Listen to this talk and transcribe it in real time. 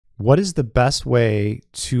What is the best way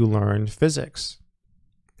to learn physics?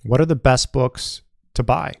 What are the best books to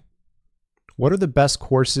buy? What are the best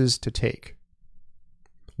courses to take?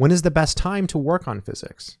 When is the best time to work on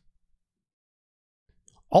physics?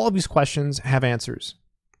 All of these questions have answers,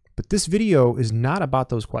 but this video is not about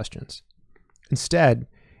those questions. Instead,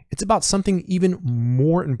 it's about something even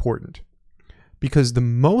more important, because the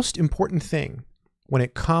most important thing when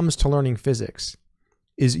it comes to learning physics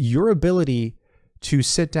is your ability to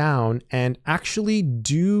sit down and actually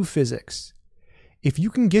do physics. If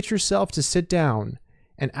you can get yourself to sit down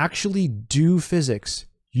and actually do physics,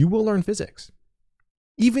 you will learn physics.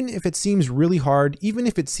 Even if it seems really hard, even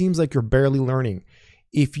if it seems like you're barely learning,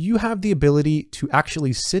 if you have the ability to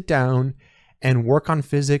actually sit down and work on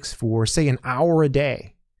physics for, say, an hour a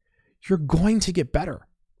day, you're going to get better.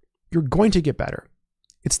 You're going to get better.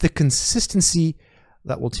 It's the consistency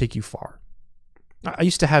that will take you far. I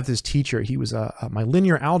used to have this teacher. He was my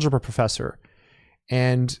linear algebra professor.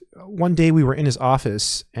 And one day we were in his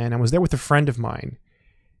office and I was there with a friend of mine.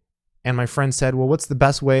 And my friend said, well, what's the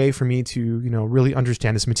best way for me to, really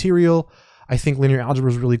understand this material? I think linear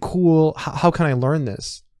algebra is really cool. How can I learn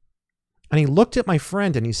this? And he looked at my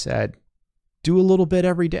friend and he said, do a little bit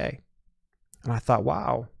every day. And I thought,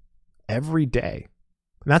 wow, every day.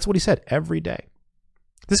 And that's what he said, every day.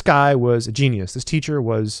 This guy was a genius. This teacher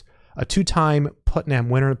was a 2-time Putnam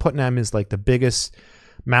winner. Putnam is like the biggest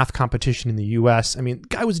math competition in the US. I mean, the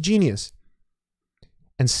guy was a genius.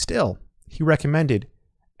 And still, he recommended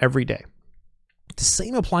every day. The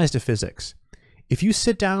same applies to physics. If you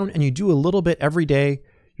sit down and you do a little bit every day,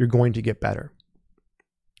 you're going to get better.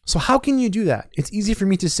 So how can you do that? It's easy for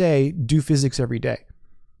me to say, do physics every day.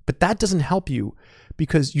 But that doesn't help you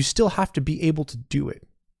because you still have to be able to do it.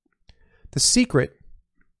 The secret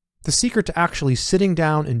to actually sitting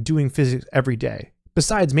down and doing physics every day,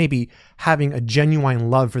 besides maybe having a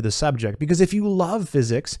genuine love for the subject, because if you love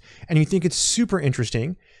physics and you think it's super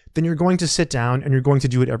interesting, then you're going to sit down and you're going to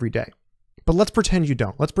do it every day. But let's pretend you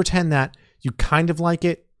don't. Let's pretend that you kind of like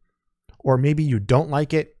it, or maybe you don't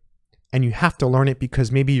like it, and you have to learn it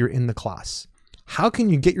because maybe you're in the class. How can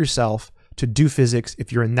you get yourself to do physics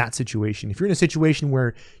if you're in that situation? If you're in a situation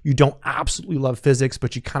where you don't absolutely love physics,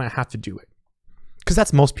 but you kind of have to do it. Because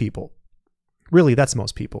that's most people. Really, that's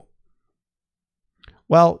most people.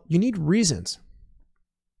 Well, you need reasons.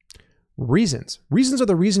 Reasons. Reasons are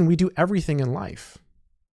the reason we do everything in life.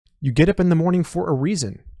 You get up in the morning for a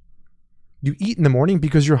reason. You eat in the morning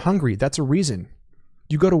because you're hungry. That's a reason.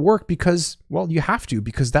 You go to work because, well, you have to,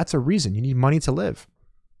 because that's a reason. You need money to live.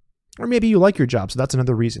 Or maybe you like your job, so that's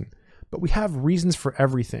another reason. But we have reasons for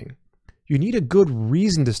everything. You need a good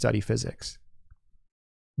reason to study physics.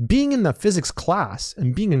 Being in the physics class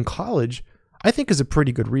and being in college, I think is a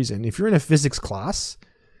pretty good reason. If you're in a physics class,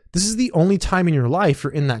 this is the only time in your life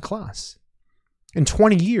you're in that class. In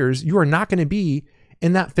 20 years, you are not going to be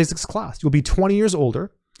in that physics class. You'll be 20 years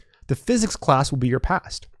older. The physics class will be your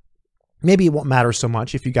past. Maybe it won't matter so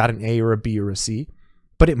much if you got an A or a B or a C,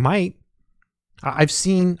 but it might. I've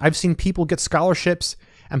seen people get scholarships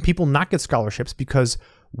and people not get scholarships because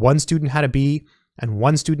one student had a B and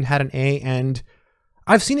one student had an A, and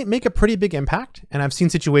I've seen it make a pretty big impact. And I've seen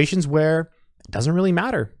situations where it doesn't really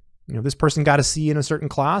matter. This person got a C in a certain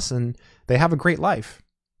class and they have a great life.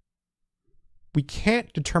 We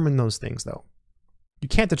can't determine those things though. You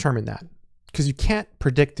can't determine that because you can't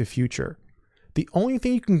predict the future. The only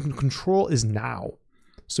thing you can control is now.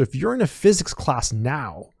 So if you're in a physics class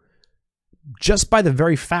now, just by the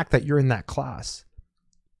very fact that you're in that class,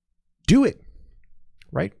 do it,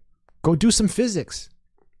 right? Go do some physics,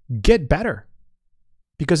 get better,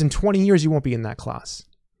 because in 20 years, you won't be in that class.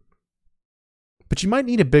 But you might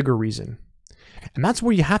need a bigger reason. And that's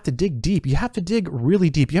where you have to dig deep. You have to dig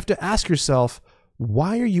really deep. You have to ask yourself,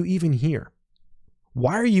 why are you even here?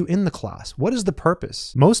 Why are you in the class? What is the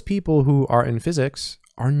purpose? Most people who are in physics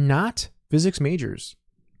are not physics majors.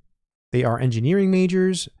 They are engineering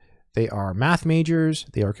majors. They are math majors.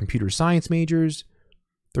 They are computer science majors.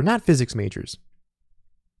 They're not physics majors.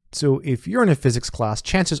 So if you're in a physics class,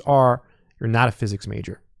 chances are you're not a physics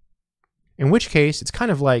major. In which case, it's kind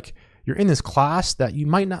of like you're in this class that you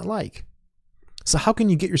might not like. So how can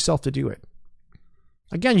you get yourself to do it?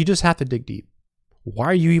 Again, you just have to dig deep. Why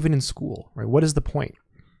are you even in school, right? What is the point?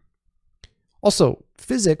 Also,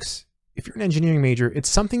 physics, if you're an engineering major, it's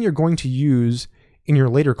something you're going to use in your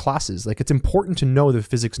later classes. Like, it's important to know the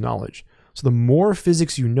physics knowledge. So the more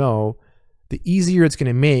physics you know, the easier it's going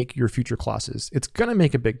to make your future classes. It's going to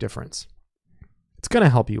make a big difference. It's going to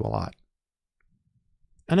help you a lot.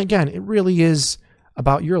 And again, it really is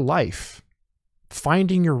about your life,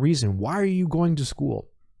 finding your reason. Why are you going to school?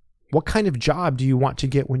 What kind of job do you want to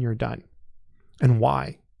get when you're done? And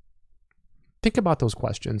why? Think about those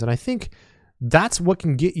questions. And I think that's what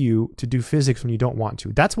can get you to do physics when you don't want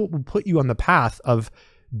to. That's what will put you on the path of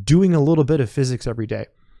doing a little bit of physics every day.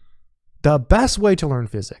 The best way to learn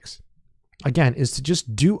physics, again, is to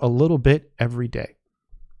just do a little bit every day.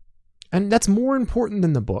 And that's more important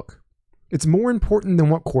than the book. It's more important than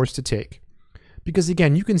what course to take. Because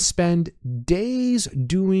again, you can spend days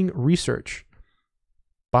doing research,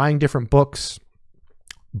 buying different books,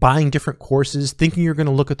 buying different courses, thinking you're going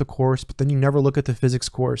to look at the course, but then you never look at the physics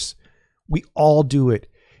course. We all do it.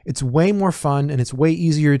 It's way more fun and it's way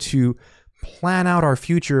easier to plan out our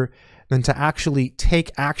future than to actually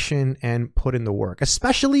take action and put in the work,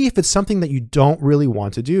 especially if it's something that you don't really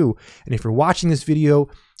want to do. And if you're watching this video,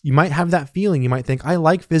 you might have that feeling. You might think, I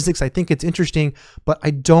like physics, I think it's interesting, but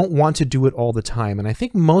I don't want to do it all the time. And I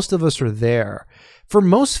think most of us are there. For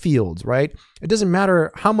most fields, right? It doesn't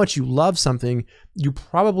matter how much you love something, you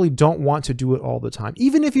probably don't want to do it all the time.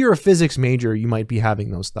 Even if you're a physics major, you might be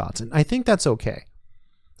having those thoughts. And I think that's okay.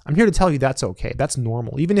 I'm here to tell you that's okay. That's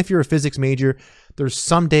normal. Even if you're a physics major, there's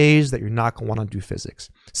some days that you're not going to want to do physics.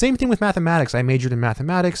 Same thing with mathematics. I majored in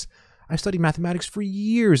mathematics. I studied mathematics for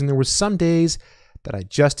years, and there were some days that I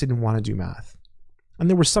just didn't want to do math. And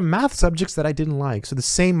there were some math subjects that I didn't like. So the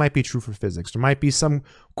same might be true for physics. There might be some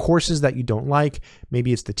courses that you don't like.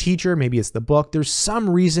 Maybe it's the teacher, maybe it's the book. There's some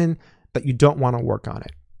reason that you don't want to work on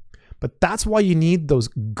it. But that's why you need those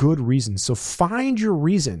good reasons. So find your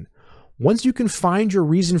reason. Once you can find your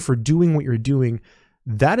reason for doing what you're doing,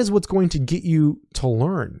 that is what's going to get you to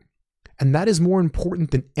learn. And that is more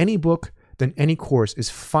important than any book, than any course,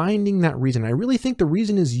 is finding that reason. I really think the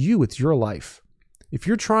reason is you. It's your life. If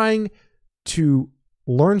you're trying to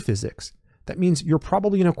learn physics, that means you're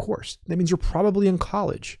probably in a course. That means you're probably in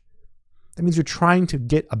college. That means you're trying to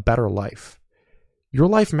get a better life. Your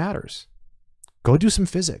life matters. Go do some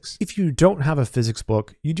physics. If you don't have a physics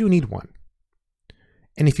book, you do need one.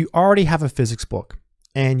 And if you already have a physics book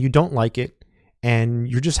and you don't like it and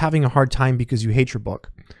you're just having a hard time because you hate your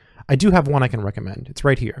book, I do have one I can recommend. It's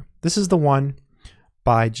right here. This is the one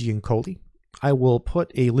by Giancoli. I will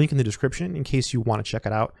put a link in the description in case you want to check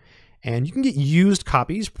it out. And you can get used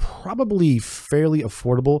copies, probably fairly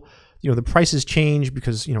affordable. You know, the prices change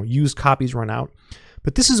because, you know, used copies run out.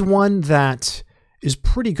 But this is one that is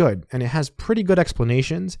pretty good and it has pretty good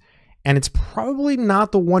explanations. And it's probably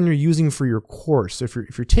not the one you're using for your course. So if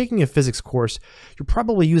you're taking a physics course, you're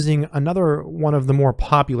probably using another one of the more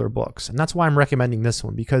popular books. And that's why I'm recommending this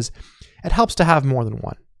one, because it helps to have more than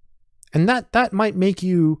one. And that might make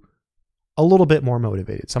you a little bit more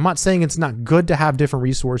motivated. So I'm not saying it's not good to have different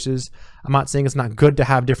resources. I'm not saying it's not good to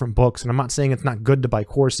have different books. And I'm not saying it's not good to buy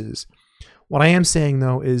courses. What I am saying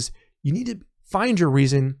though is you need to find your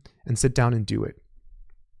reason and sit down and do it.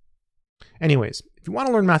 Anyways, if you want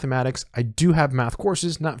to learn mathematics, I do have math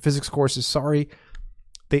courses, not physics courses, sorry.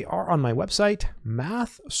 They are on my website,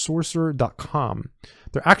 mathsorcerer.com.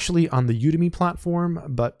 They're actually on the Udemy platform,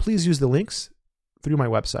 but please use the links through my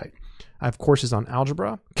website. I have courses on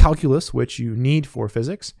algebra, calculus, which you need for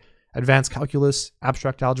physics, advanced calculus,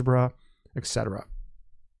 abstract algebra, etc.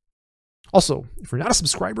 Also, if you're not a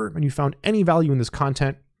subscriber and you found any value in this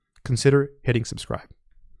content, consider hitting subscribe.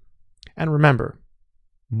 And remember,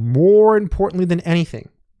 more importantly than anything,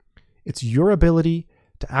 it's your ability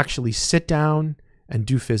to actually sit down and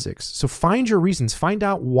do physics. So find your reasons, find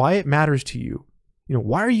out why it matters to you. You know,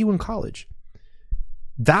 why are you in college?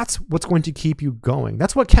 That's what's going to keep you going.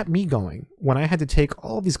 That's what kept me going when I had to take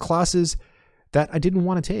all these classes that I didn't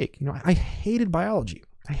want to take. You know, I hated biology.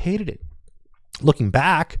 I hated it. Looking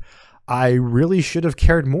back, I really should have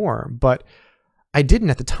cared more, but I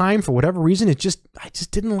didn't at the time for whatever reason. I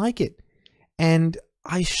just didn't like it. And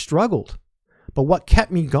I struggled. But what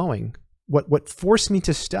kept me going, what forced me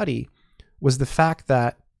to study, was the fact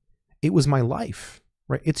that it was my life,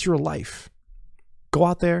 right? It's your life. Go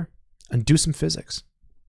out there and do some physics.